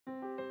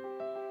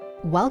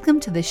Welcome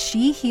to the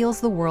She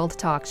Heals the World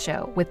talk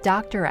show with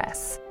Dr.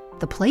 S,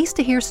 the place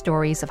to hear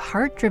stories of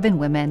heart-driven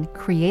women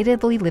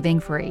creatively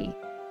living free.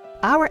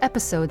 Our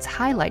episodes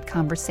highlight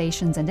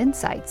conversations and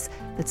insights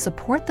that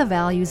support the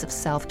values of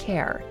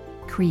self-care,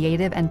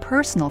 creative and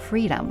personal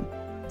freedom,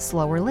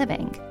 slower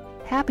living,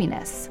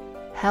 happiness,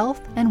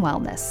 health, and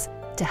wellness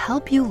to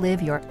help you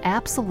live your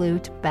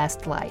absolute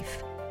best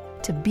life.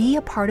 To be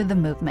a part of the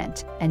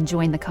movement and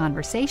join the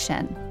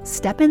conversation,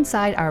 step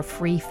inside our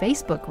free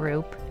Facebook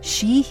group,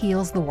 She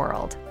Heals the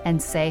World,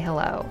 and say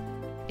hello.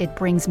 It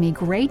brings me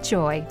great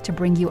joy to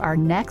bring you our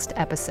next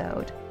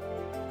episode.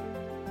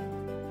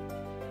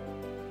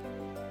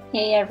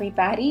 Hey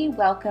everybody,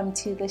 welcome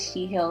to the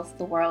She Heals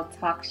the World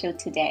talk show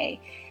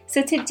today.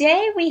 So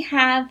today we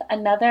have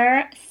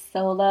another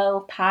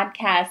solo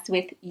podcast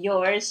with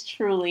yours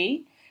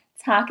truly,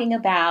 talking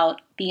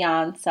about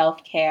beyond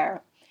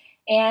self-care.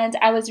 And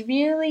I was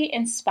really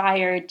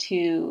inspired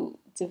to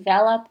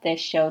develop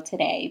this show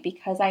today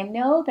because I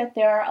know that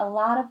there are a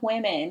lot of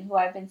women who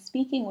I've been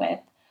speaking with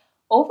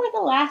over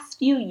the last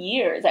few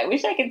years. I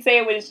wish I could say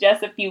it was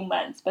just a few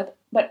months, but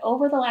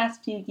over the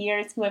last few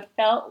years who have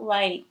felt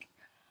like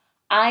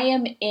I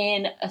am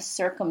in a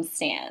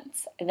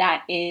circumstance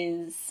that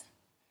is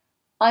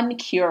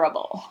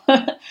uncurable.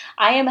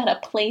 I am at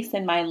a place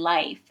in my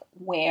life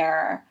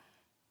where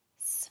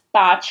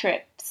spa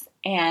trips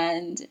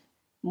and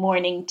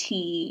morning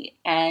tea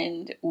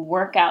and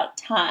workout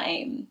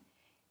time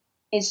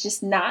is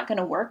just not going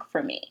to work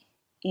for me.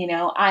 You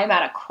know, I'm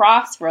at a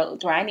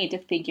crossroads where I need to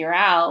figure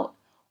out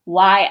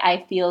why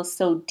I feel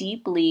so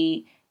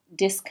deeply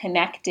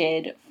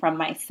disconnected from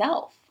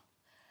myself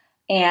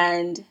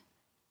and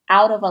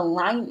out of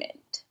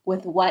alignment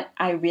with what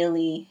I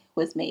really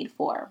was made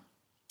for.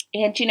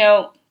 And, you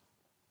know,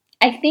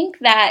 I think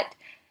that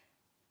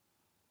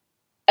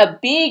a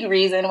big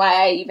reason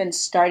why I even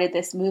started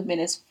this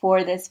movement is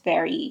for this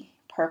very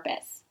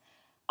purpose,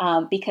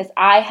 because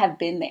I have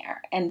been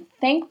there. And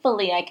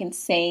thankfully, I can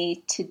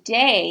say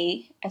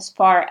today, as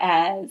far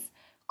as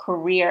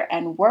career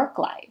and work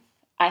life,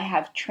 I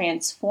have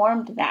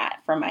transformed that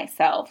for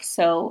myself.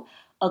 So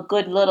a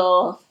good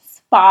little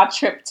spa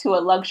trip to a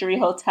luxury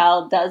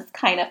hotel does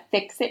kind of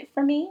fix it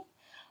for me.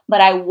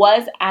 But I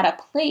was at a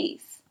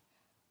place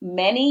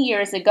many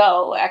years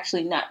ago,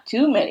 actually not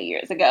too many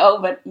years ago,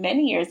 but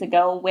many years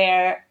ago,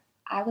 where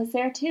I was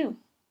there too.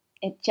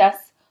 It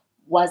just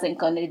wasn't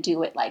going to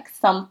do it. Like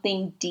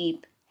something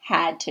deep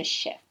had to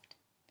shift.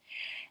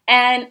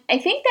 And I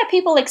think that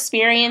people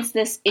experience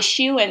this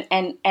issue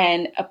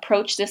and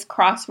approach this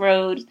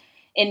crossroads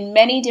in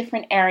many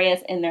different areas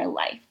in their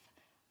life.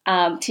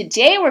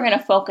 Today, we're going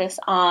to focus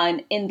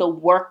on in the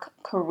work,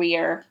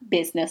 career,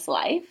 business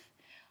life.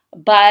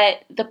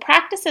 But the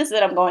practices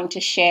that I'm going to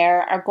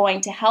share are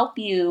going to help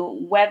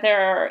you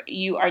whether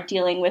you are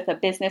dealing with a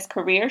business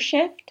career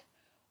shift,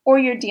 or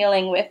you're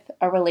dealing with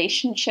a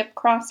relationship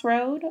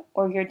crossroad,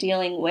 or you're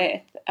dealing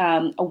with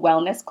a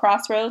wellness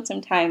crossroad.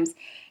 Sometimes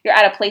you're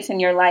at a place in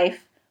your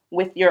life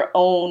with your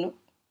own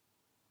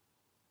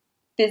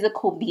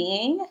physical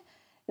being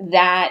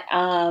that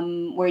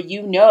where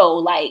you know,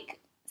 like,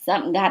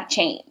 something got to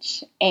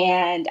change.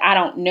 And I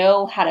don't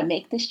know how to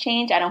make this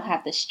change. I don't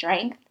have the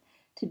strength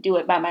to do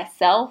it by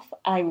myself.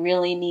 I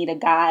really need a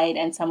guide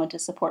and someone to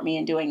support me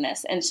in doing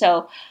this. And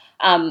so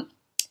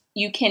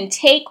you can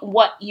take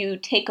what you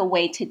take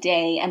away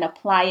today and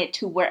apply it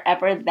to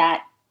wherever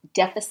that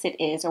deficit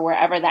is or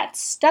wherever that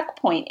stuck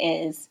point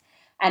is,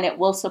 and it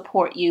will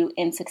support you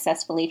in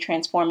successfully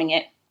transforming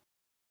it.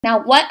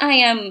 Now, what I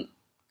am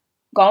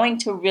going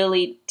to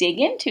really dig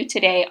into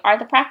today are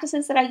the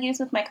practices that I use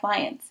with my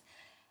clients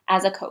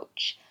as a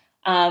coach.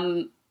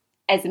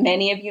 As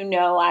many of you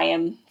know, I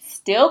am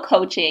still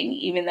coaching,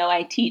 even though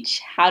I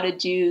teach how to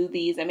do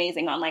these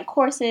amazing online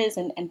courses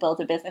and build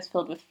a business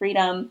filled with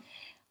freedom.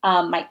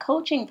 My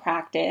coaching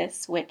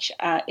practice, which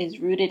is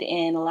rooted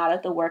in a lot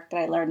of the work that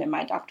I learned in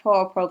my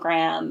doctoral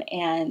program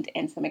and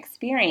some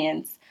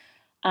experience,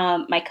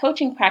 my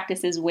coaching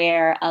practice is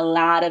where a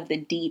lot of the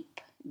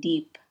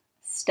deep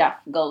stuff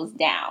goes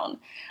down.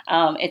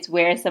 It's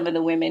where some of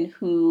the women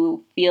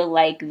who feel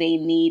like they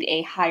need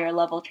a higher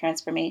level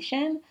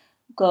transformation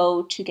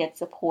go to get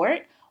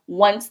support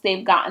once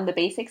they've gotten the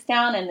basics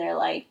down and they're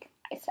like,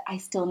 I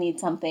still need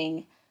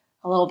something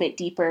a little bit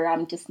deeper.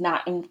 I'm just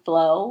not in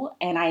flow,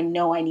 and I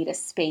know I need a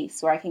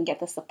space where I can get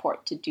the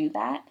support to do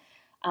that.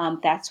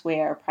 That's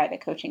where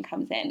private coaching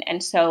comes in.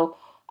 And so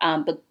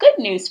the good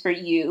news for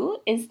you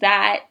is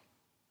that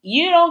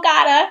you don't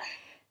gotta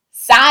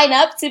sign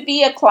up to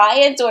be a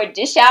client or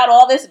dish out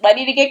all this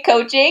money to get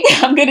coaching.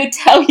 I'm going to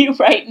tell you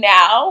right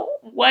now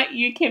what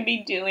you can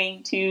be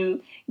doing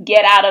to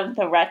get out of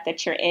the rut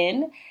that you're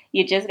in.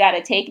 You just got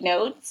to take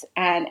notes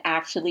and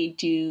actually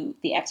do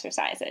the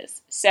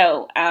exercises.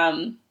 So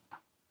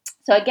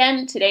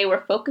again, today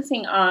we're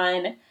focusing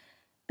on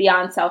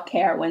beyond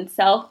self-care, when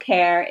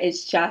self-care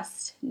is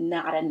just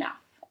not enough.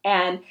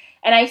 And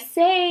I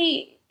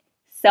say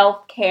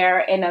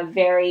self-care in a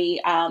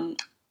very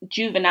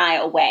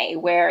juvenile way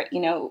where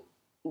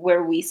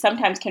we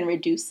sometimes can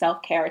reduce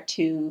self-care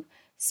to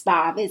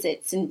spa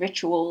visits and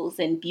rituals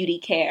and beauty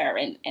care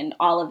and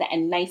all of that,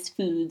 and nice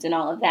foods and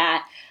all of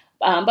that.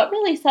 But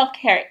really,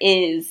 self-care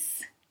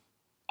is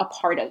a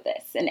part of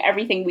this. And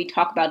everything we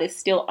talk about is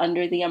still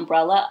under the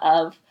umbrella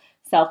of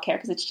self-care,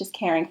 because it's just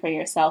caring for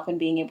yourself and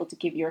being able to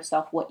give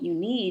yourself what you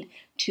need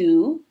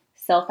to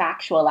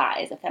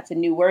self-actualize. If that's a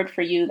new word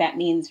for you, that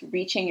means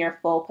reaching your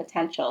full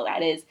potential.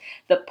 That is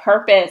the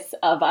purpose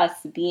of us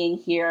being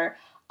here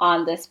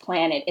on this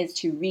planet, is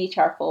to reach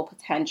our full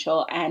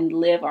potential and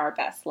live our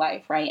best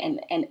life, right?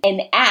 And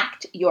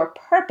enact your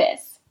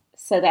purpose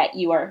so that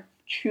you are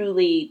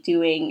truly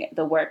doing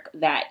the work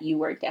that you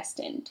were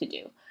destined to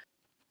do.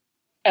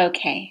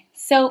 Okay,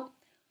 so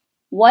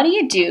what do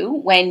you do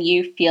when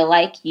you feel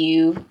like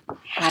you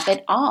have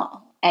it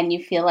all and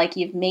you feel like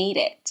you've made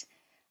it?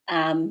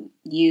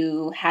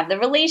 You have the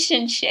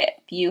relationship,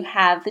 you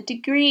have the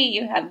degree,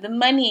 you have the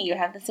money, you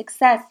have the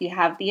success, you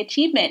have the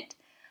achievement,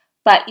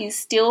 but you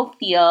still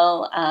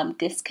feel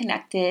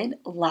disconnected,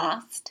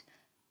 lost,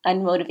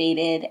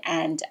 unmotivated,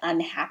 and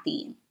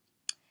unhappy.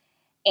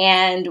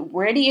 And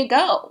where do you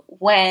go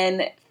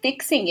when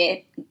fixing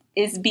it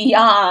is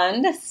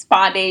beyond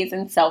spa days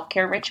and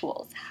self-care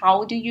rituals?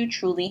 How do you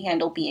truly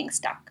handle being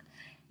stuck?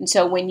 And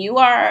so when you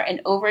are an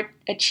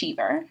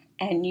overachiever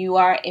and you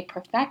are a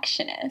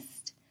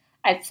perfectionist,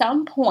 at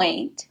some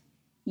point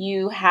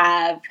you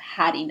have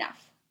had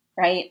enough,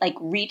 right? Like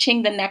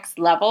reaching the next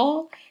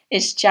level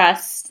is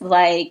just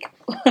like,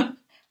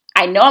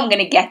 I know I'm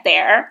going to get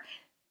there.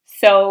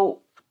 So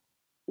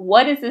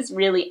what is this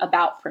really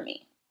about for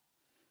me?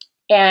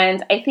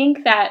 And I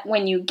think that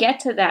when you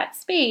get to that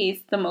space,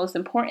 the most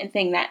important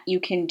thing that you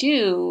can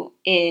do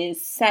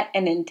is set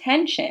an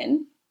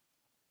intention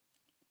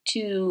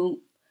to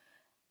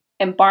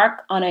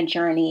embark on a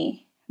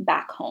journey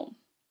back home.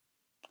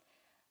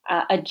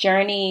 A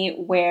journey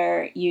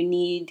where you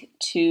need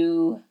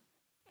to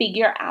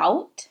figure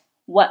out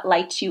what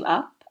lights you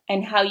up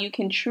and how you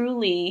can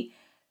truly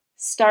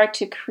start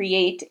to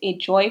create a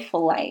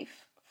joyful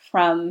life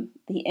from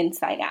the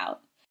inside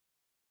out.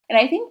 And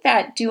I think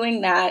that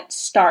doing that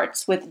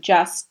starts with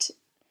just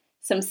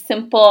some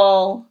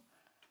simple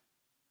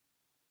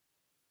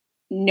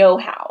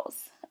know-hows.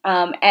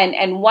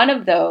 And one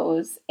of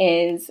those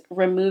is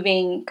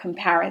removing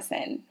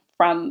comparison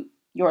from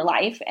your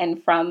life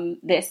and from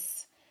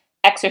this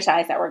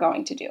exercise that we're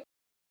going to do.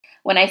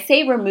 When I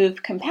say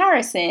remove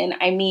comparison,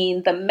 I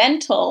mean the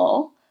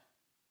mental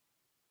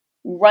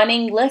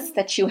running list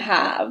that you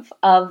have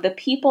of the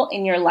people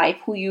in your life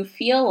who you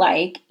feel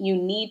like you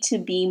need to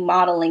be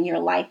modeling your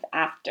life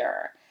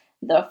after.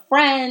 The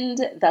friend,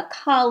 the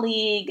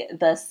colleague,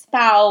 the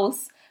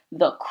spouse,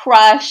 the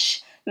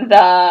crush,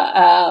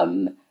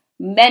 the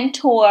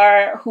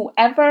mentor,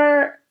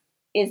 whoever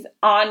is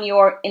on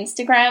your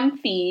Instagram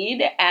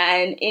feed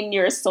and in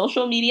your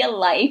social media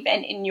life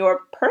and in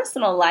your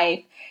personal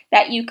life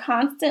that you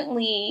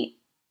constantly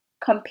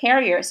compare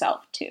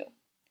yourself to.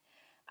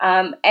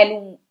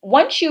 And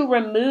once you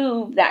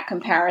remove that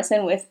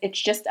comparison with, it's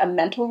just a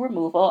mental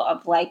removal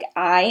of like,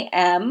 I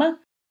am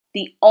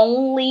the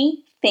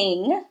only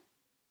thing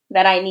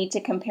that I need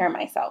to compare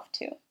myself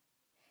to.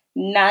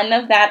 None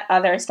of that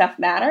other stuff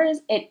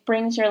matters. It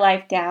brings your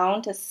life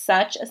down to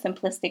such a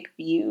simplistic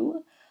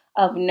view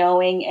of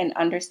knowing and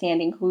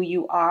understanding who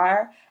you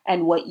are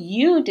and what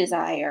you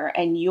desire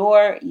and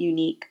your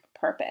unique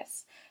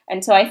purpose.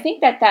 And so I think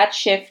that that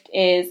shift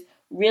is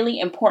really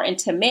important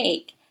to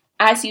make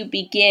as you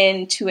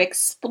begin to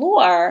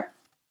explore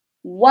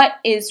what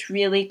is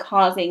really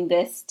causing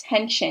this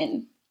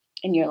tension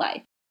in your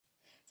life.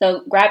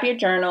 So grab your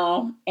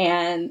journal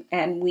and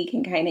we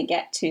can kind of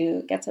get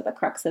to the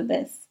crux of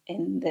this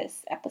in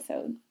this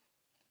episode.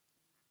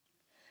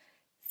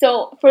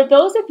 So for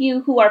those of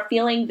you who are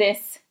feeling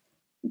this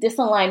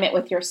disalignment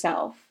with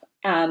yourself,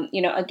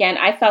 again,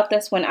 I felt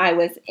this when I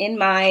was in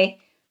my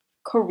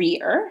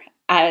career.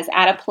 I was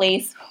at a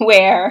place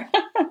where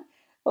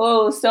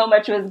so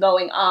much was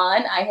going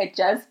on. I had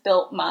just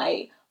built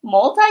my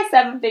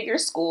multi-seven-figure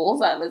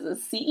schools. I was a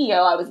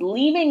CEO. I was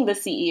leaving the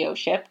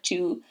CEO-ship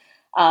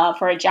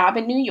for a job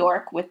in New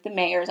York with the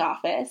mayor's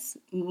office.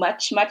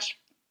 Much, much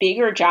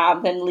bigger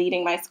job than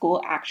leading my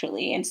school,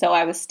 actually. And so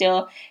I was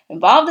still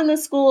involved in the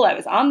school. I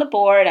was on the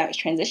board. I was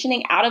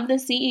transitioning out of the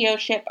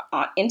CEO-ship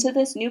into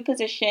this new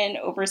position,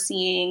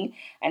 overseeing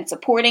and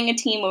supporting a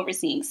team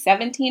overseeing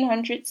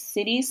 1,700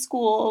 city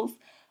schools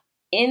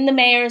in the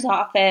mayor's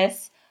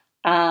office.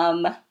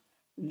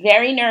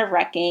 Very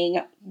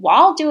nerve-wracking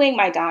while doing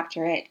my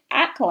doctorate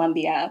at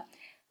Columbia,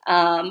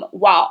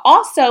 while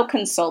also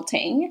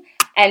consulting.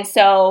 And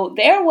so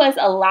there was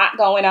a lot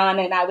going on,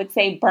 and I would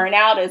say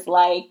burnout is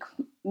like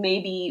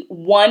maybe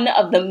one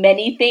of the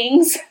many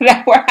things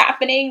that were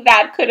happening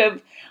that could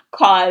have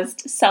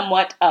caused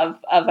somewhat of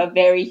a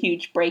very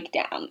huge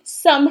breakdown.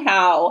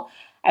 Somehow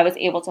I was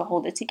able to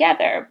hold it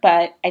together,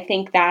 but I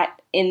think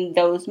that in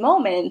those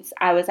moments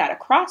I was at a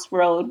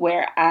crossroad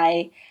where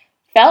I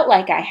felt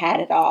like I had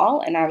it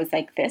all, and I was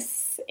like,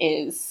 this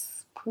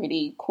is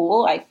pretty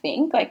cool, I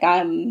think. Like,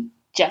 I'm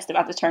just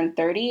about to turn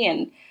 30,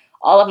 and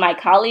all of my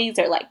colleagues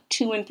are like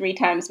 2 and 3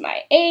 times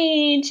my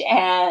age,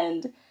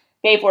 and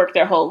they've worked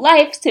their whole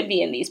lives to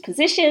be in these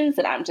positions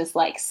that I'm just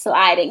like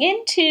sliding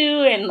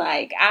into, and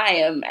like I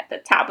am at the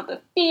top of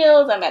the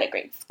field. I'm at a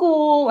great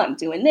school. I'm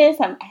doing this.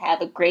 I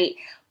have a great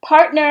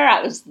partner.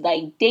 I was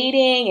like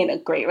dating in a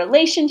great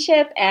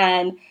relationship,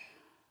 and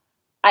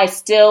I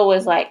still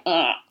was like,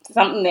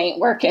 something ain't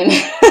working.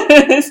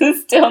 This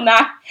is still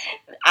not,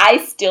 I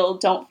still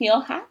don't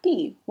feel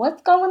happy.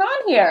 What's going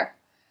on here?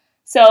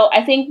 So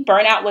I think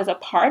burnout was a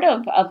part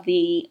of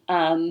the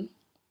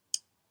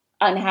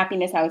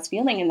unhappiness I was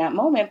feeling in that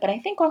moment. But I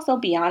think also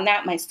beyond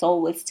that, my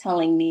soul was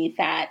telling me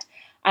that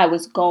I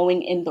was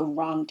going in the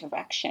wrong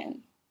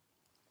direction.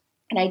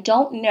 And I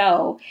don't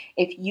know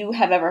if you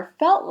have ever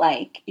felt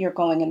like you're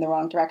going in the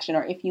wrong direction,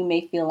 or if you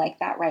may feel like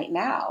that right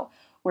now,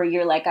 where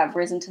you're like, I've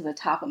risen to the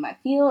top of my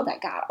field. I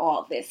got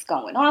all this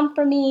going on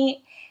for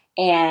me.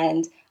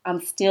 And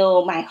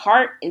my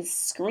heart is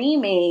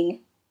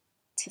screaming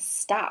to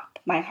stop.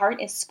 My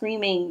heart is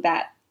screaming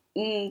that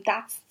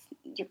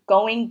you're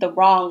going the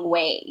wrong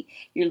way.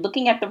 You're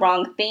looking at the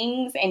wrong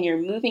things and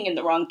you're moving in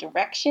the wrong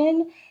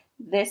direction.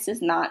 This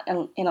is not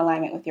in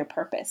alignment with your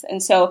purpose.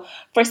 And so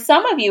for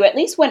some of you, at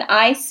least when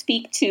I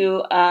speak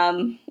to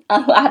a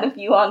lot of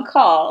you on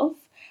calls,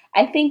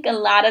 I think a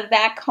lot of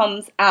that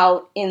comes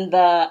out in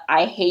the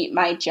I hate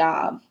my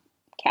job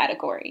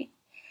category.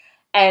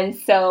 And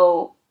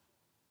so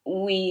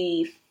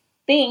we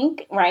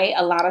think, right,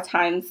 a lot of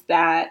times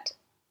that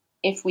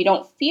if we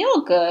don't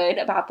feel good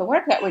about the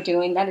work that we're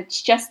doing, that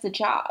it's just a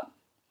job.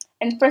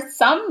 And for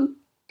some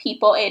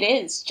people, it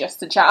is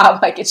just a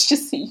job. Like you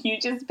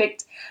just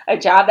picked a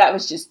job that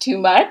was just too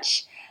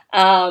much.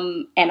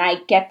 And I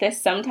get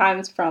this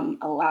sometimes from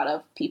a lot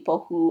of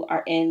people who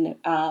are in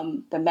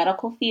the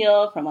medical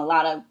field, from a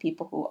lot of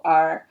people who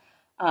are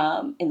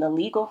in the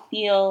legal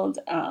field.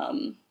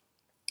 A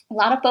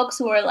lot of folks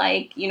who are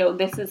like,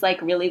 this is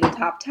like really the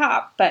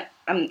top, but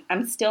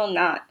I'm still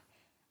not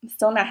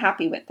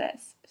happy with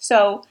this.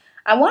 So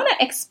I want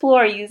to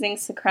explore using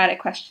Socratic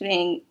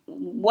questioning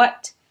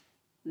what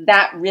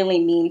that really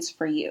means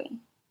for you.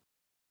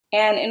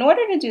 And in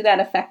order to do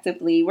that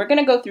effectively, we're going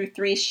to go through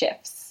 3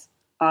 shifts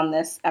on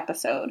this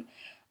episode.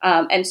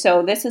 And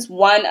so this is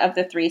one of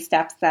the 3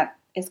 steps that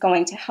is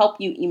going to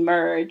help you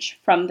emerge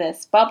from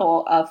this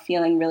bubble of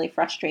feeling really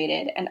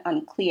frustrated and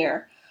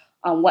unclear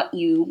on what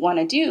you want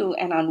to do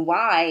and on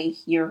why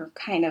you're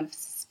kind of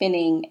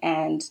spinning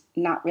and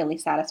not really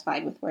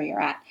satisfied with where you're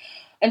at.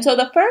 And so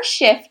the first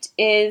shift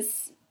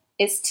is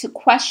to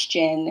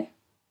question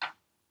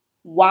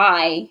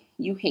why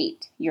you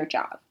hate your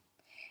job.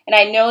 And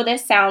I know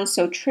this sounds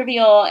so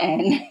trivial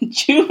and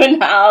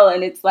juvenile,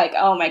 and it's like,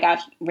 oh my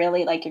gosh,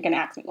 really? Like you're going to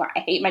ask me why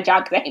I hate my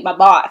job because I hate my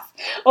boss,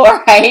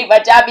 or I hate my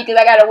job because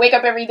I got to wake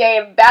up every day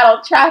and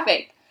battle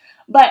traffic.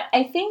 But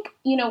I think,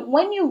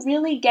 when you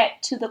really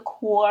get to the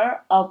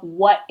core of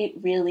what it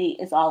really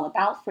is all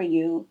about for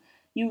you,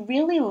 you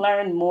really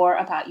learn more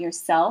about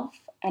yourself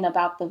and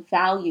about the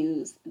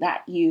values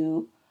that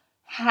you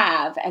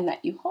have and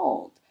that you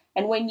hold.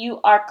 And when you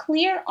are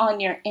clear on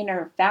your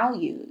inner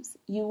values,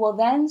 you will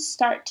then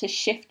start to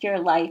shift your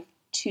life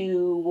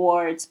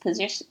towards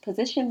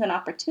positions and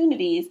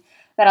opportunities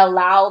that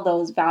allow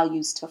those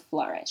values to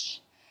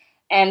flourish.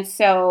 And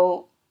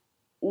so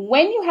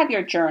when you have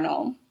your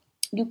journal,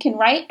 you can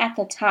write at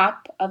the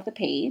top of the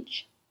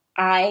page,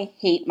 I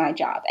hate my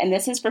job. And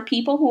this is for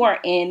people who are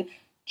in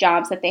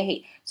jobs that they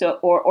hate. So,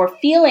 or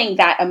feeling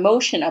that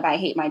emotion of I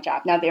hate my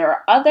job. Now, there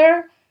are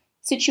other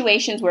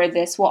situations where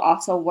this will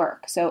also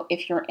work. So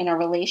if you're in a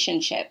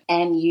relationship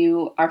and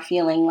you are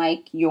feeling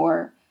like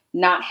you're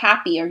not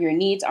happy or your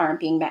needs aren't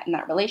being met in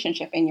that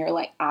relationship, and you're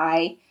like,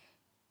 I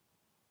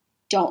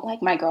don't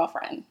like my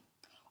girlfriend,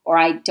 or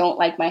I don't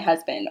like my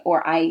husband,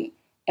 or I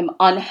am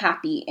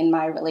unhappy in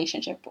my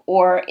relationship.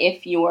 Or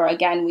if you're,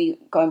 again,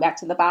 going back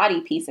to the body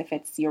piece, if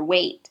it's your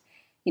weight,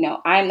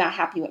 I'm not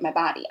happy with my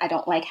body. I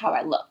don't like how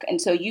I look. And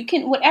so you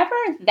can, whatever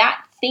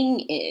that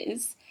thing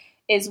is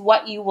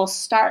what you will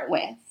start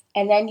with.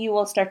 And then you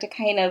will start to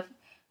kind of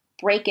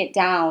break it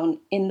down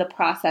in the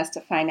process to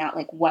find out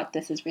like what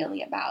this is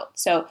really about.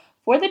 So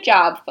for the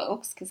job,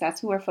 folks, because that's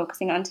who we're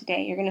focusing on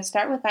today, you're going to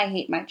start with I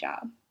hate my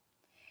job.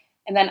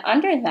 And then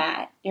under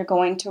that, you're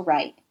going to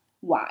write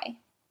why.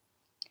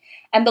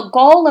 And the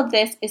goal of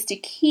this is to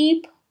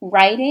keep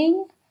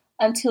writing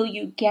until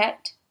you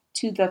get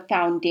to the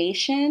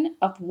foundation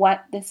of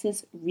what this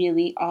is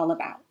really all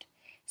about.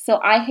 So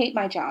I hate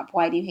my job.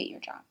 Why do you hate your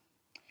job?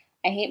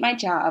 I hate my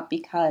job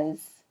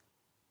because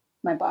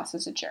my boss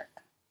is a jerk.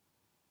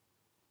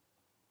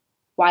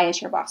 Why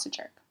is your boss a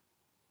jerk?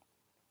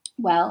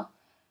 Well,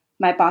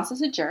 my boss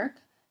is a jerk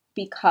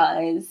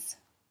because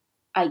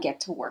I get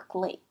to work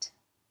late.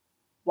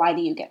 Why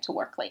do you get to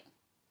work late?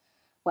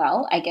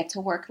 Well, I get to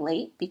work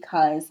late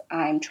because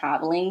I'm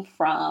traveling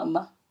from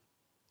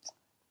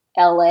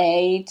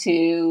LA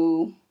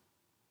to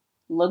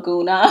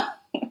Laguna,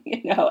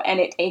 and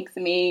it takes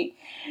me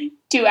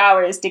 2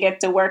 hours to get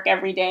to work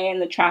every day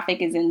and the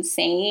traffic is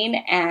insane.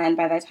 And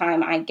by the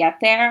time I get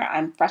there,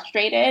 I'm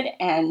frustrated.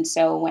 And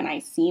so when I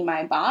see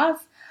my boss,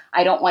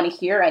 I don't want to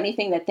hear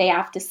anything that they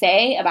have to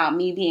say about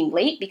me being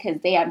late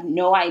because they have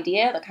no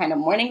idea the kind of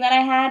morning that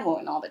I had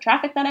and all the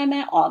traffic that I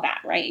met, all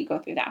that, right? You go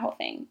through that whole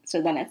thing.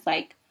 So then it's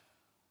like,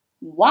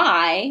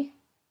 why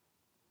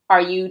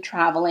are you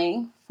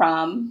traveling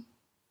from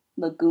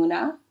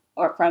Laguna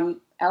or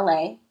from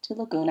LA to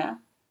Laguna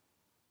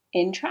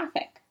in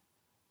traffic?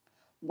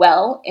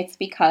 Well, it's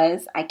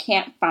because I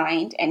can't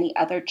find any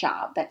other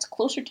job that's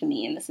closer to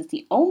me. And this is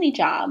the only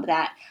job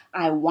that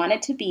I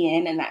wanted to be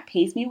in and that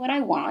pays me what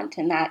I want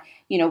and that,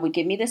 would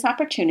give me this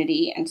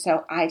opportunity. And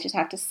so I just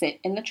have to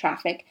sit in the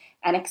traffic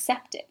and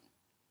accept it.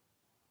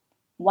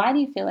 Why do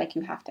you feel like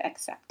you have to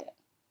accept it?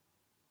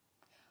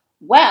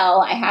 Well,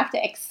 I have to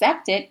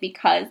accept it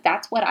because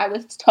that's what I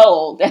was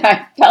told. And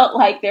I felt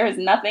like there is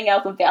nothing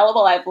else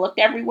available. I've looked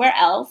everywhere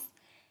else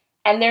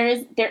and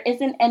there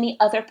isn't any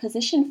other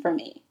position for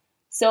me.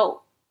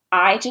 So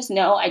I just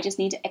know I just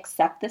need to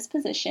accept this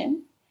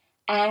position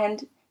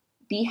and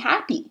be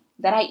happy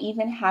that I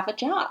even have a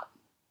job.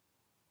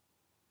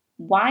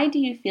 Why do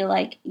you feel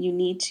like you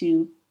need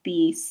to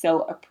be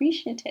so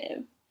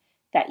appreciative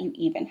that you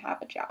even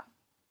have a job?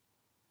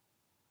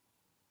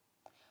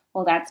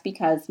 Well, that's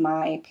because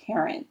my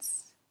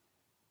parents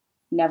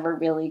never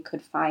really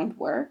could find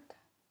work.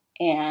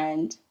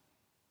 And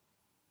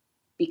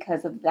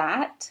because of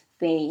that,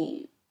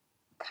 they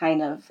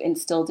kind of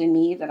instilled in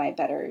me that I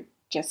better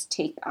just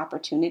take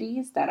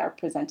opportunities that are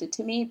presented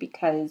to me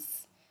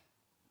because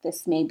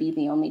this may be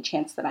the only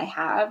chance that I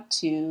have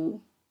to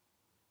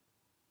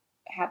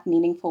have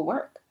meaningful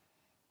work.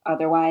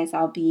 Otherwise,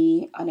 I'll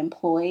be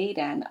unemployed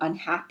and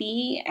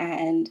unhappy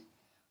and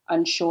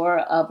unsure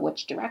of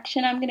which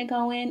direction I'm going to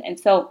go in. And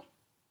so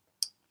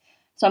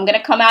I'm going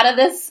to come out of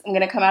this. I'm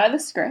going to come out of the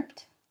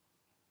script.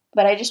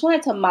 But I just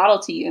wanted to model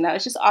to you, and that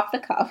was just off the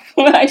cuff.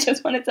 I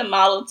just wanted to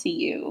model to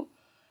you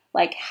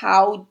like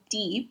how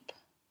deep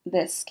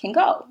this can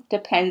go,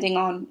 depending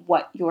on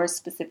what your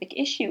specific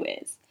issue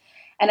is.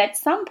 And at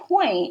some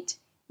point,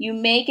 you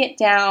may get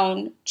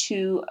down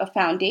to a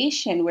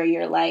foundation where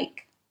you're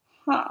like,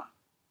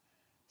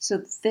 so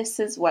this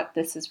is what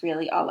this is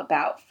really all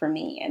about for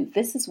me. And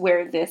this is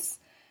where this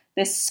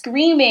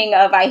screaming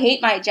of I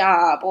hate my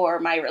job or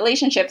my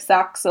relationship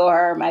sucks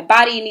or my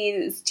body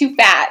is too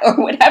fat or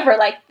whatever,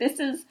 like this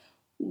is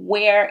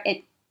where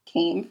it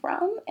came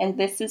from. And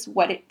this is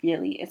what it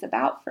really is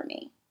about for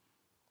me.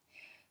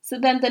 So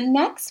then the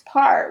next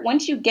part,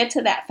 once you get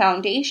to that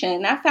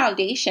foundation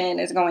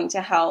is going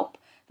to help.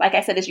 Like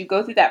I said, as you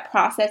go through that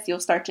process, you'll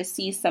start to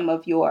see some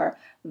of your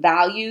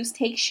values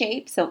take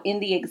shape. So in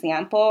the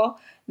example,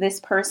 this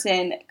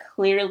person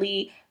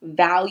clearly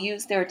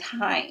values their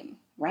time,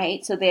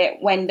 right? So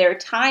that when their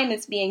time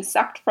is being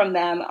sucked from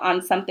them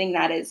on something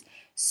that is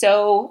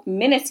so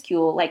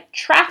minuscule, like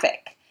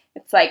traffic,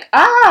 it's like,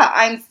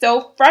 I'm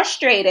so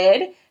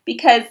frustrated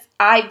because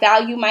I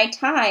value my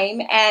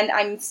time and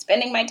I'm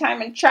spending my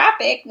time in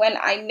traffic when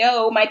I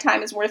know my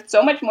time is worth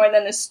so much more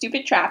than the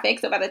stupid traffic.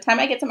 So by the time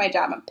I get to my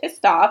job, I'm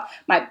pissed off.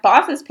 My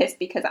boss is pissed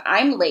because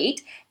I'm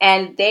late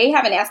and they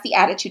have a nasty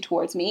attitude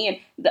towards me,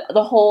 and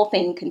the whole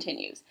thing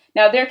continues.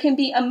 Now, there can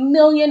be a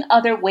million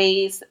other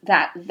ways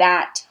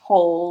that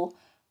whole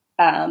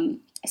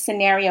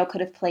scenario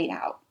could have played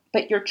out,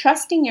 but you're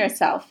trusting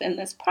yourself in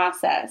this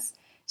process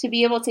to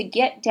be able to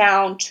get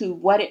down to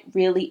what it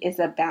really is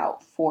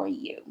about for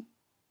you.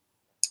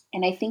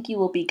 And I think you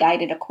will be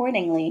guided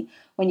accordingly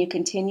when you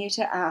continue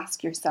to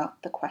ask yourself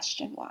the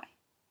question why.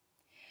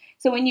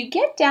 So when you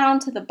get down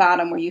to the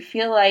bottom where you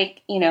feel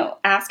like,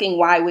 asking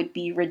why would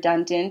be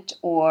redundant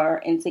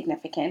or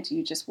insignificant,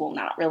 you just will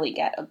not really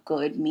get a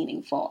good,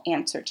 meaningful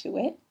answer to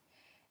it.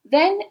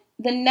 Then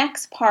the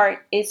next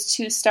part is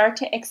to start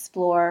to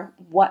explore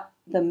what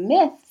the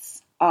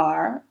myths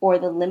are or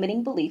the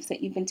limiting beliefs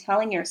that you've been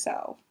telling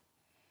yourself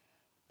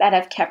that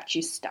have kept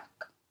you stuck.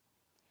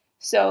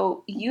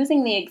 So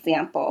using the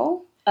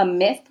example, a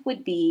myth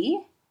would be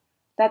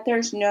that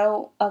there's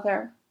no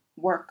other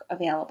work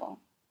available.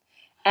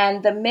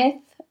 And the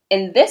myth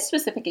in this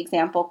specific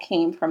example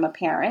came from a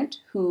parent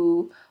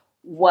who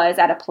was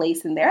at a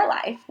place in their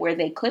life where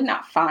they could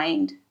not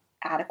find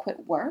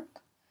adequate work.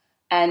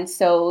 And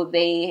so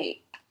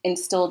they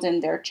instilled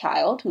in their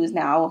child, who is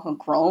now a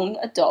grown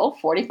adult,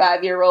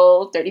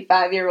 45-year-old,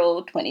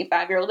 35-year-old,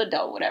 25-year-old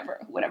adult,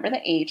 whatever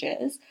the age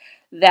is,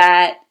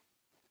 that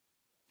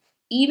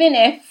even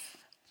if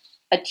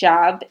a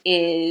job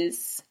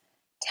is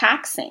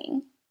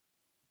taxing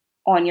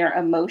on your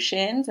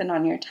emotions and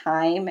on your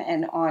time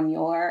and on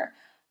your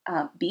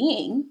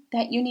being,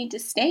 that you need to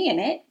stay in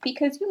it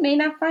because you may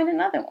not find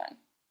another one.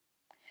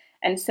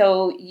 And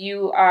so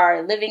you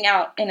are living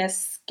out in a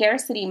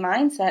scarcity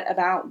mindset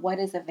about what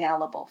is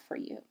available for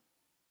you.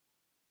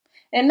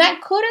 And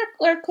that could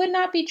or could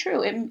not be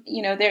true. And,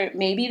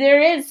 maybe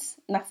there is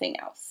nothing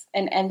else.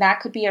 And that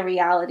could be a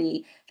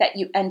reality that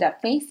you end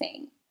up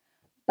facing.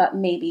 But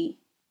maybe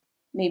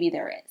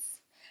there is.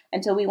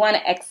 And so we want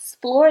to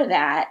explore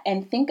that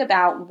and think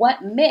about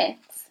what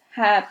myths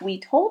have we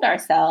told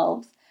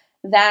ourselves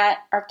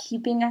that are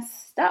keeping us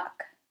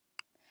stuck?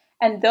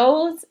 And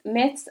those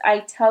myths, I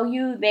tell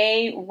you,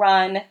 they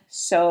run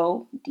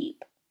so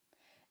deep.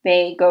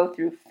 They go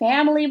through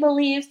family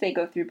beliefs, they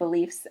go through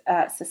beliefs,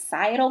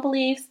 societal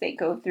beliefs, they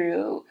go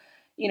through,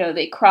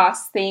 they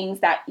cross things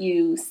that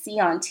you see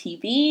on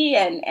TV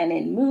and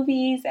in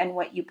movies and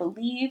what you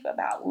believe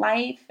about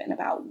life and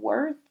about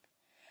worth.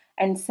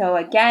 And so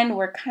again,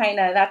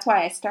 that's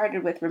why I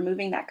started with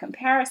removing that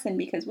comparison,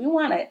 because we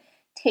want to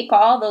take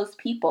all those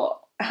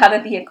people out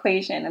of the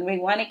equation and we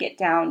want to get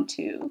down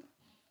to,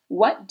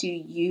 what do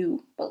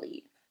you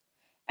believe?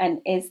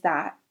 And is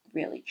that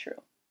really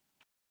true?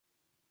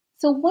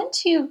 So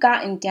once you've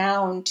gotten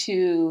down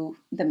to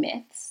the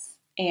myths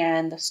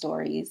and the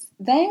stories,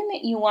 then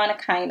you want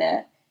to kind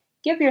of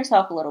give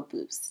yourself a little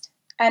boost.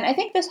 And I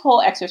think this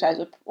whole exercise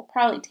will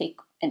probably take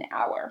an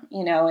hour.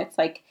 It's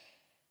like,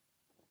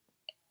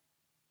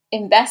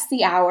 invest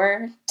the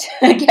hour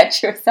to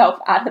get yourself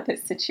out of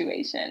this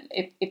situation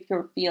if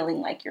you're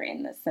feeling like you're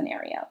in this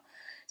scenario.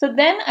 So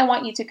then I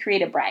want you to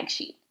create a brag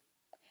sheet.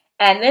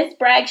 And this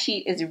brag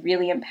sheet is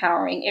really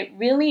empowering. It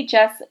really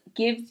just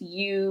gives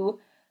you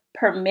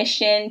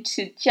permission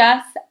to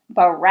just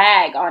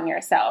brag on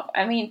yourself.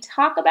 I mean,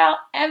 talk about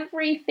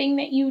everything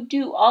that you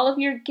do, all of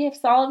your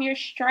gifts, all of your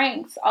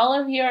strengths, all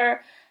of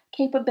your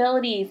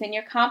capabilities and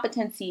your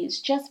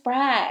competencies. Just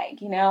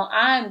brag.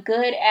 I'm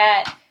good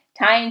at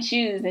tying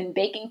shoes and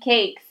baking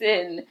cakes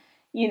and,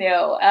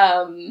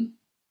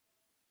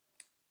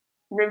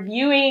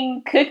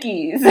 reviewing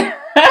cookies.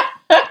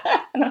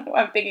 I don't know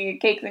why I'm thinking of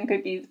cakes and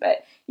cookies,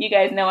 but you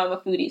guys know I'm a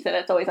foodie, so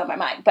that's always on my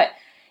mind. But,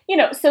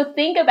 so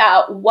think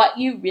about what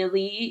you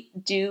really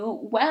do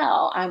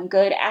well. I'm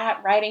good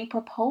at writing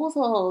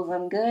proposals.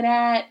 I'm good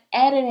at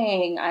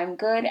editing. I'm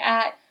good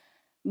at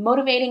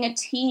motivating a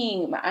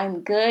team.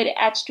 I'm good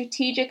at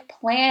strategic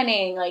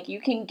planning. Like,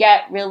 you can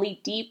get really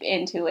deep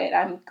into it.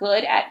 I'm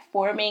good at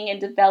forming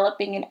and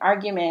developing an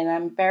argument.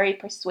 I'm very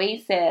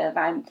persuasive.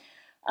 I'm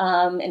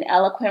an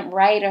eloquent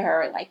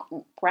writer. Like,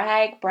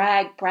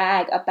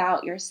 brag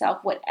about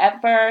yourself,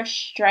 whatever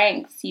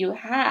strengths you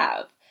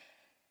have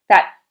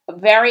that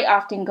very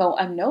often go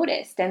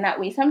unnoticed and that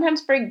we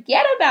sometimes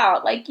forget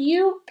about. Like,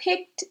 you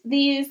picked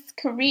these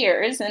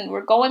careers, and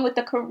we're going with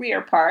the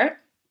career part.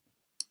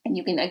 And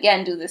you can,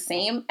 again, do the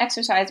same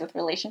exercise with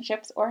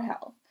relationships or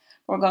health.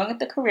 We're going with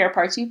the career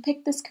parts. You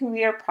picked this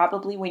career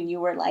probably when you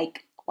were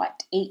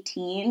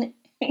 18,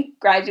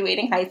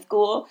 graduating high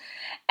school,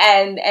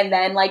 and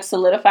then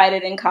solidified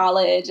it in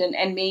college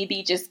and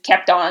maybe just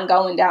kept on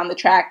going down the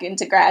track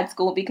into grad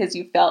school because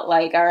you felt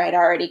like, all right, I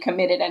already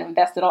committed and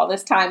invested all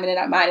this time in it.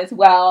 I might as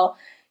well,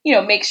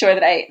 make sure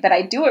that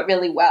I do it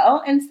really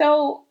well. And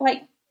so,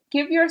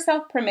 give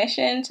yourself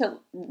permission to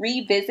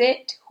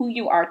revisit who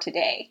you are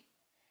today.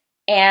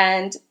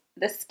 And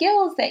the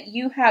skills that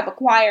you have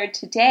acquired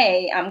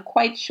today, I'm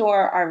quite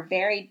sure, are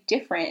very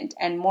different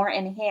and more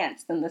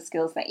enhanced than the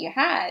skills that you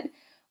had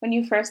when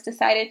you first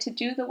decided to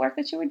do the work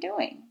that you were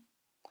doing.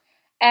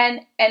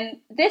 And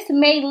this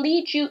may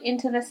lead you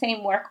into the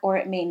same work or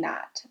it may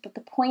not. But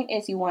the point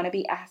is, you want to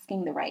be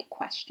asking the right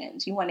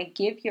questions. You want to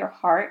give your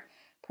heart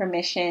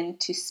permission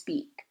to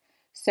speak.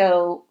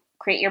 So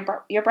create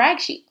your brag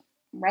sheet.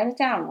 Write it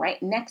down.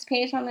 Write next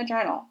page on the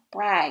journal.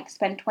 Brag.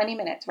 Spend 20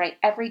 minutes. Write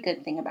every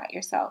good thing about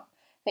yourself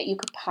that you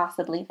could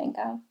possibly think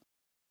of.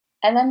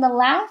 And then the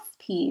last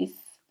piece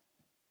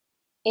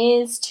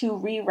is to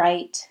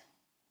rewrite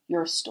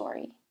your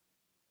story.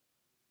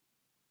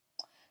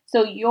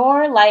 So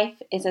your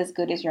life is as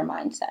good as your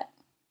mindset.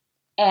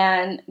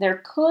 And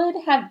there could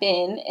have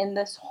been, in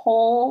this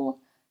whole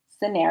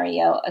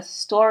scenario, a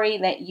story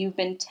that you've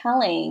been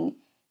telling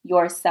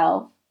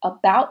yourself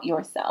about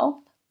yourself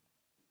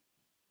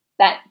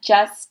that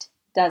just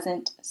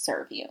doesn't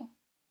serve you.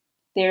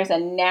 There's a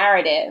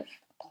narrative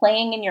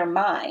playing in your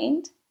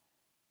mind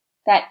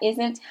that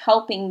isn't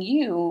helping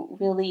you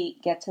really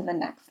get to the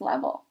next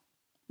level,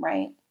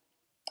 right?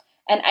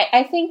 And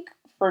I think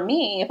for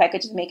me, if I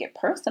could just make it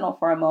personal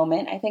for a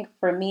moment, I think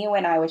for me,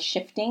 when I was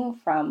shifting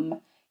from,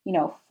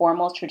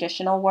 formal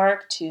traditional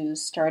work to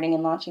starting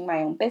and launching my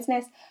own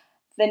business,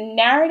 the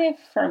narrative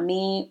for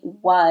me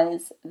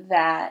was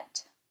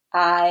that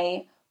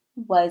I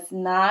was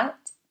not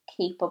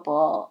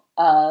capable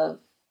of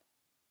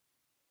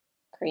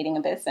creating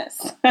a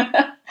business.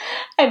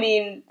 I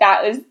mean,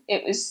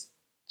 it was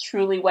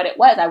truly what it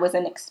was. I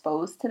wasn't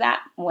exposed to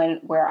that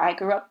where I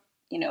grew up.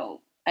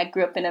 I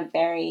grew up in a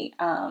very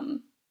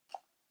kind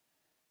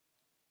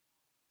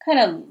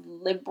of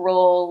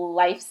liberal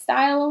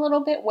lifestyle a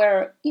little bit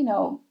where,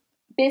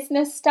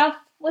 business stuff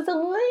was a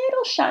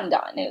little shunned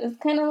on. It was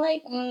kind of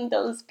like,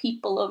 those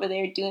people over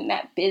there doing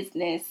that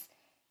business,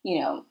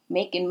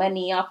 making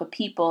money off of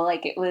people.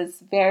 Like, it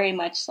was very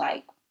much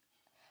like,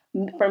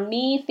 for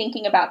me,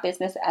 thinking about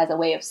business as a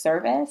way of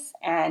service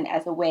and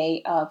as a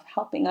way of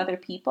helping other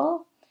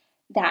people,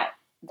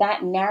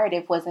 that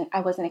narrative I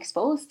wasn't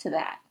exposed to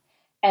that.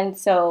 And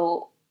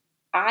so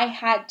I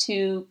had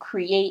to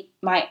create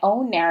my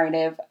own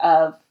narrative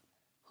of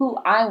who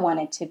I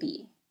wanted to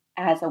be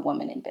as a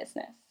woman in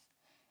business.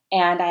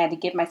 And I had to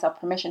give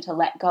myself permission to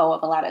let go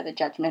of a lot of the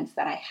judgments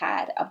that I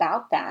had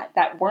about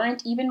that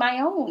weren't even my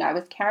own. I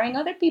was carrying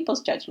other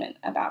people's judgment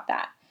about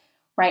that,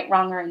 right,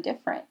 wrong, or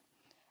indifferent.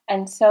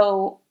 And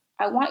so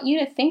I want you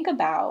to think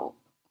about,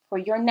 for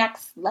your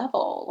next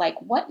level, like,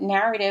 what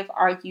narrative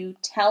are you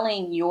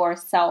telling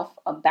yourself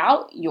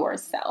about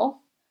yourself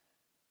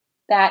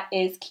that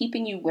is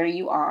keeping you where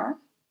you are?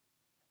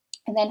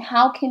 And then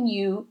how can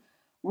you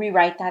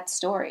rewrite that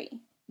story?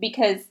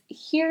 Because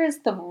here's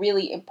the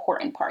really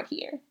important part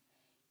here.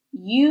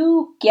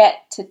 You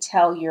get to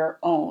tell your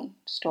own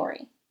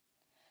story.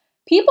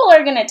 People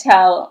are going to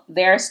tell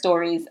their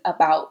stories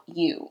about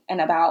you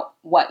and about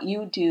what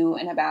you do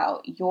and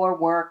about your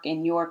work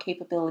and your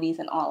capabilities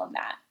and all of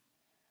that.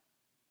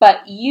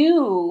 But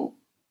you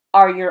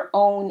are your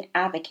own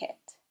advocate.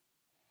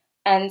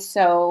 And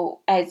so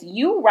as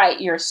you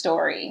write your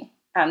story,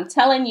 I'm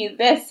telling you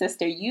this,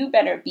 sister, you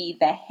better be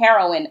the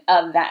heroine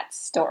of that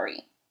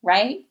story,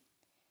 right?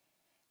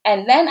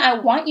 And then I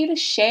want you to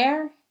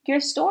share your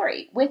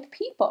story with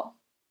people.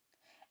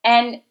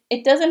 And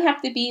it doesn't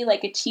have to be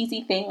like a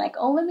cheesy thing like,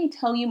 oh, let me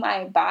tell you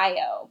my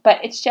bio.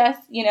 But it's just,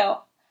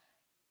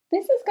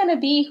 this is going to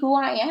be who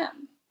I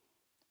am.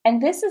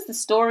 And this is the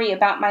story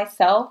about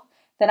myself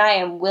that I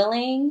am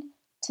willing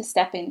to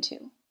step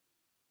into.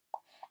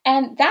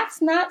 And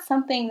that's not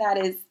something that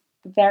is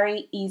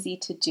very easy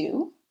to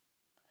do.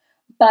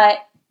 But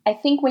I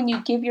think when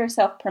you give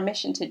yourself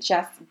permission to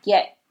just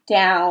get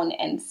down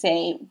and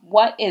say,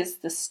 what is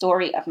the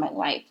story of my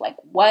life? Like,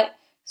 what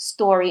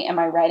story am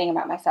I writing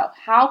about myself?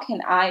 How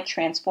can I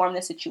transform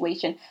the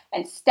situation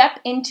and step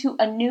into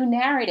a new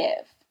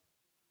narrative?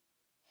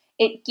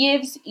 It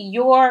gives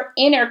your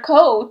inner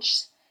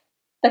coach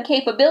the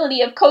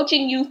capability of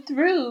coaching you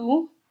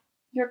through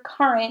your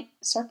current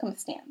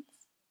circumstance.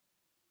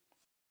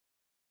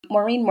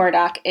 Maureen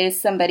Murdoch is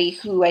somebody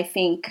who I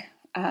think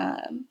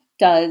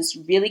does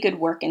really good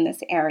work in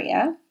this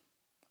area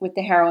with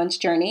the heroine's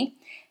journey.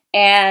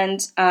 And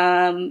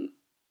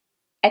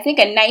I think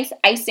a nice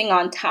icing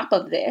on top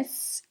of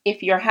this,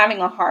 if you're having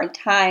a hard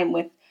time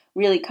with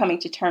really coming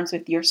to terms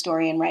with your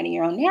story and writing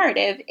your own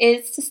narrative,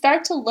 is to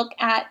start to look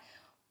at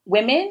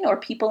women or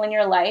people in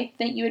your life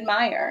that you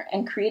admire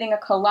and creating a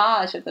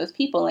collage of those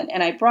people.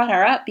 And I brought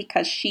her up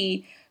because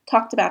she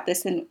talked about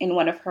this in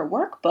one of her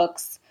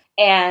workbooks.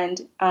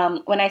 And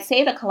when I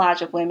say the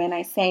collage of women,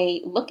 I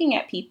say looking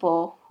at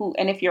people who,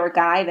 and if you're a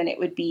guy, then it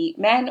would be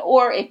men,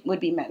 or it would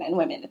be men and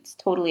women. It's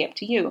totally up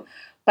to you.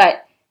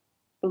 But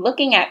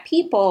looking at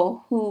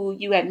people who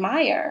you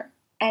admire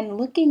and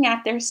looking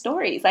at their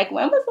stories. Like,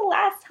 when was the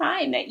last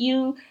time that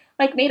you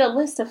made a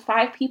list of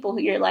 5 people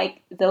who you're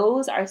like,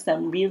 those are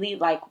some really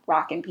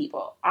rockin'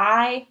 people.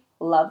 I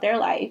love their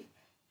life.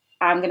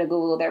 I'm going to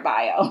Google their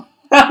bio.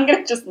 I'm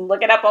going to just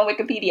look it up on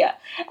Wikipedia.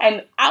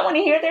 And I want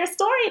to hear their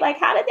story. Like,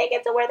 how did they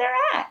get to where they're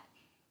at?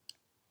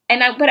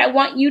 But I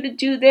want you to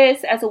do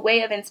this as a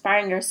way of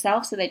inspiring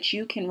yourself so that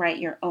you can write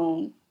your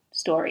own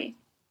story.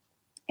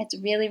 It's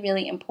really,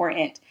 really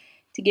important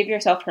to give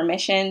yourself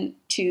permission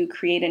to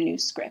create a new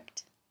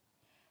script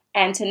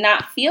and to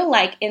not feel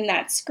like in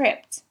that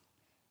script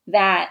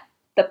that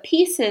the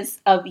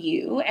pieces of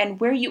you and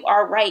where you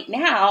are right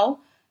now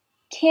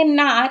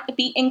cannot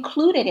be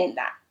included in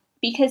that,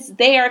 because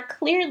they are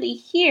clearly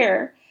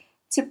here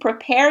to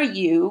prepare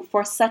you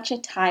for such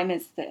a time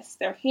as this.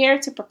 They're here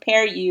to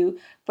prepare you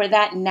for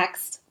that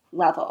next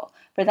level,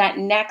 for that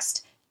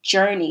next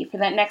journey, for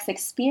that next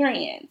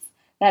experience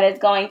that is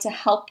going to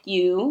help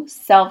you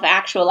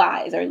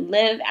self-actualize or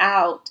live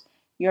out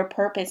your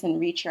purpose and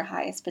reach your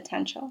highest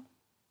potential.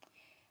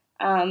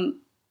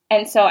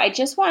 And so I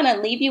just want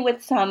to leave you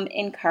with some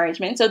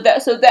encouragement. So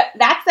that's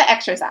the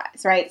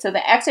exercise, right? So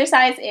the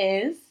exercise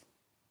is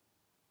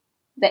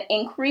the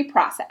inquiry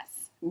process,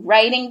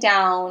 writing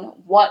down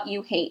what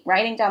you hate,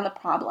 writing down the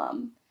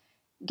problem,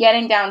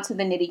 getting down to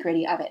the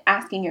nitty-gritty of it,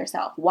 asking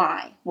yourself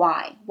why,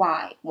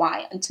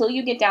 until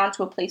you get down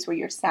to a place where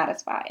you're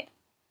satisfied.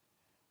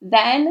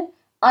 Then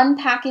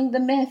unpacking the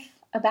myth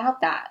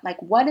about that.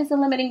 Like, what is the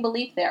limiting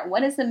belief there?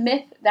 What is the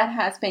myth that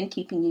has been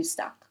keeping you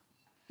stuck?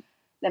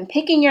 Then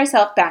picking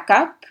yourself back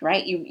up,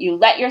 right? You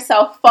let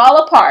yourself fall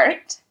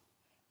apart.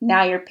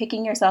 Now you're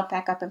picking yourself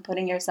back up and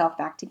putting yourself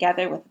back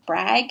together with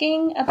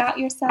bragging about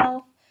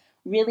yourself,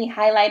 really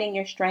highlighting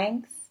your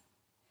strengths.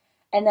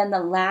 And then the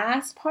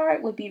last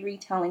part would be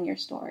retelling your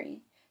story.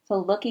 So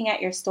looking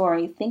at your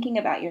story, thinking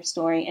about your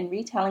story, and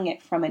retelling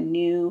it from a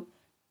new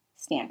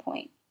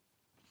standpoint.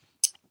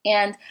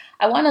 And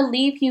I want to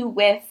leave you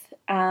with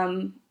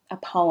a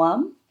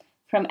poem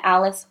from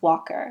Alice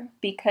Walker,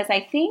 because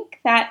I think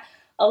that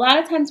a lot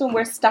of times when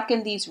we're stuck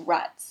in these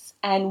ruts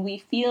and we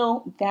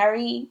feel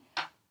very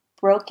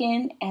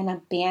broken and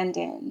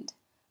abandoned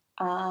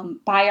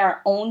by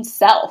our own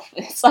self,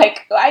 it's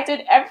like, I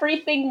did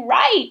everything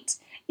right.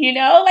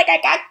 I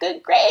got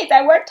good grades.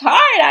 I worked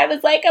hard. I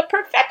was like a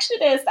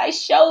perfectionist. I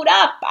showed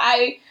up.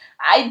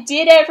 I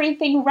did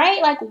everything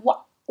right. Like,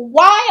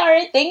 why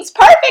aren't things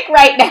perfect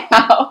right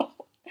now?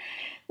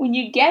 when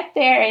you get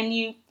there and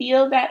you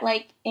feel that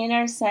like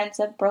inner sense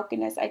of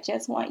brokenness, I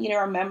just want you to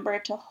remember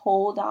to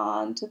hold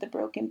on to the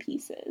broken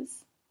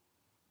pieces.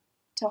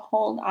 To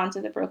hold on to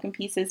the broken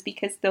pieces,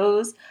 because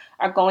those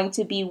are going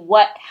to be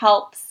what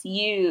helps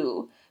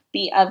you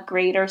be of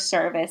greater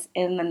service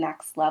in the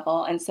next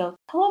level. And so, the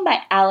poem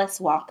by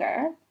Alice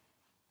Walker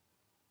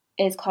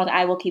is called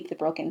I Will Keep the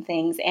Broken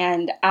Things.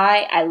 And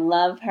I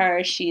love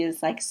her. She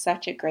is like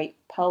such a great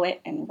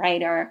poet and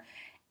writer.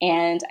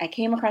 And I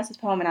came across this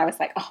poem and I was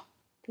like, oh,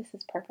 this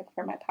is perfect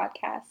for my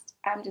podcast.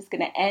 I'm just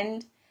going to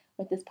end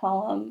with this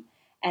poem.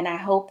 And I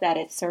hope that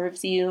it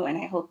serves you. And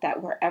I hope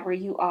that wherever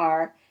you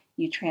are,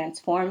 you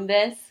transform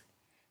this,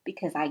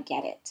 because I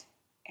get it.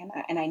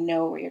 And I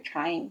know where you're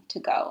trying to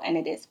go. And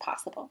it is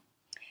possible.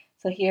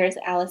 So here's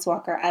Alice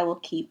Walker. I will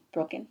keep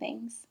broken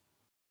things.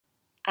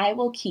 I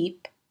will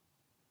keep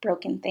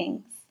broken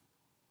things.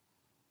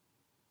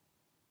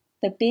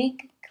 The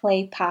big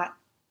clay pot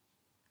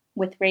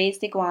with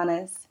raised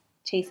iguanas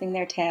chasing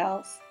their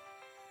tails,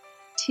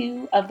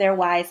 2 of their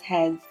wise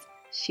heads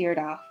sheared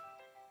off.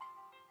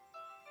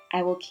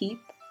 I will keep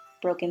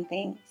broken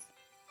things.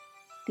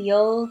 The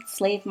old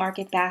slave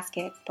market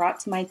basket brought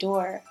to my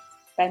door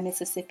by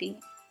Mississippi,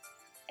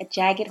 a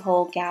jagged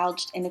hole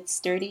gouged in its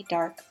sturdy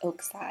dark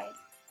oak side.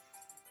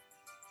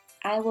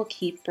 I will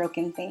keep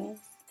broken things.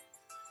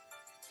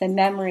 The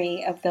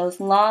memory of those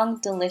long,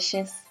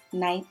 delicious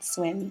night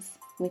swims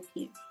with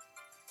you.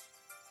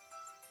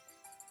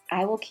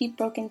 I will keep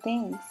broken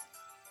things.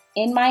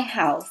 In my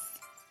house,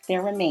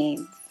 there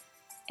remains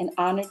an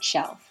honored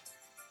shelf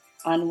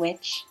on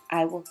which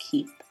I will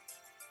keep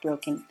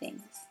broken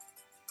things.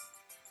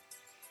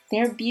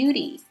 Their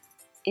beauty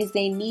is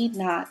they need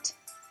not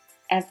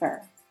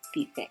ever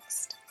be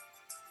fixed.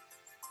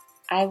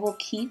 I will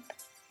keep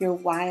your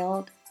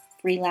wild,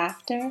 free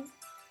laughter,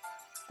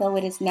 though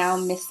it is now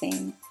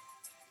missing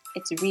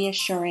its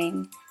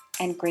reassuring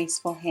and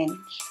graceful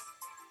hinge.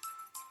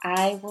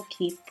 I will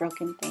keep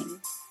broken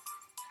things.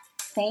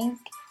 Thank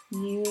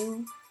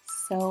you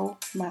so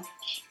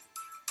much.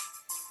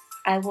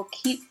 I will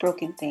keep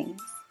broken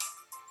things.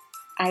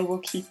 I will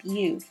keep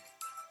you,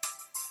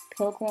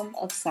 Pilgrim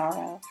of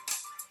Sorrow.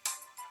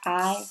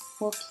 I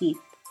will keep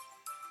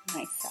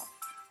myself,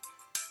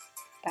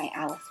 by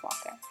Alice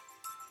Walker.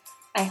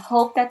 I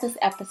hope that this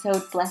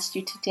episode blessed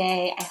you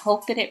today. I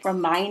hope that it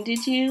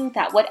reminded you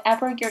that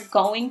whatever you're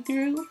going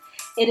through,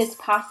 it is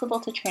possible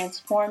to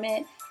transform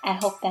it. I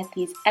hope that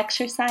these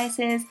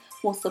exercises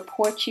will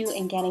support you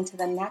in getting to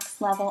the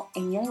next level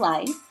in your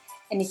life.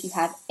 And if you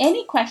have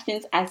any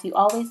questions, as you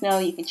always know,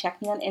 you can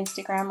check me on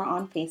Instagram or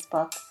on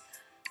Facebook.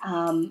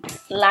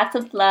 Lots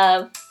of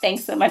love.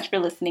 Thanks so much for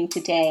listening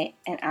today,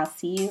 and I'll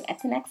see you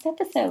at the next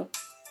episode.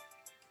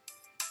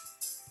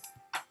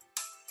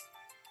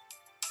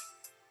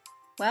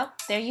 Well,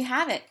 there you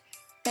have it.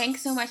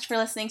 Thanks so much for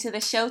listening to the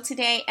show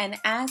today. And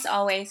as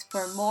always,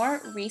 for more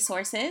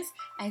resources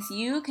as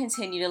you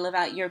continue to live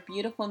out your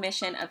beautiful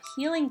mission of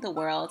healing the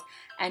world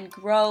and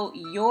grow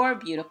your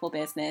beautiful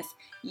business,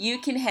 you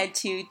can head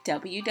to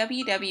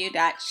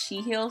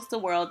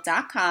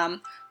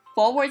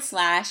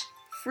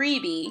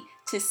www.shehealstheworld.com/freebie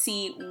to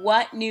see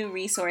what new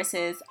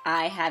resources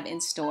I have in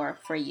store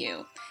for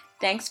you.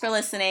 Thanks for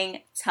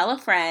listening. Tell a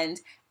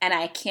friend. And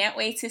I can't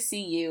wait to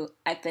see you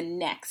at the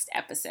next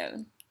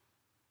episode.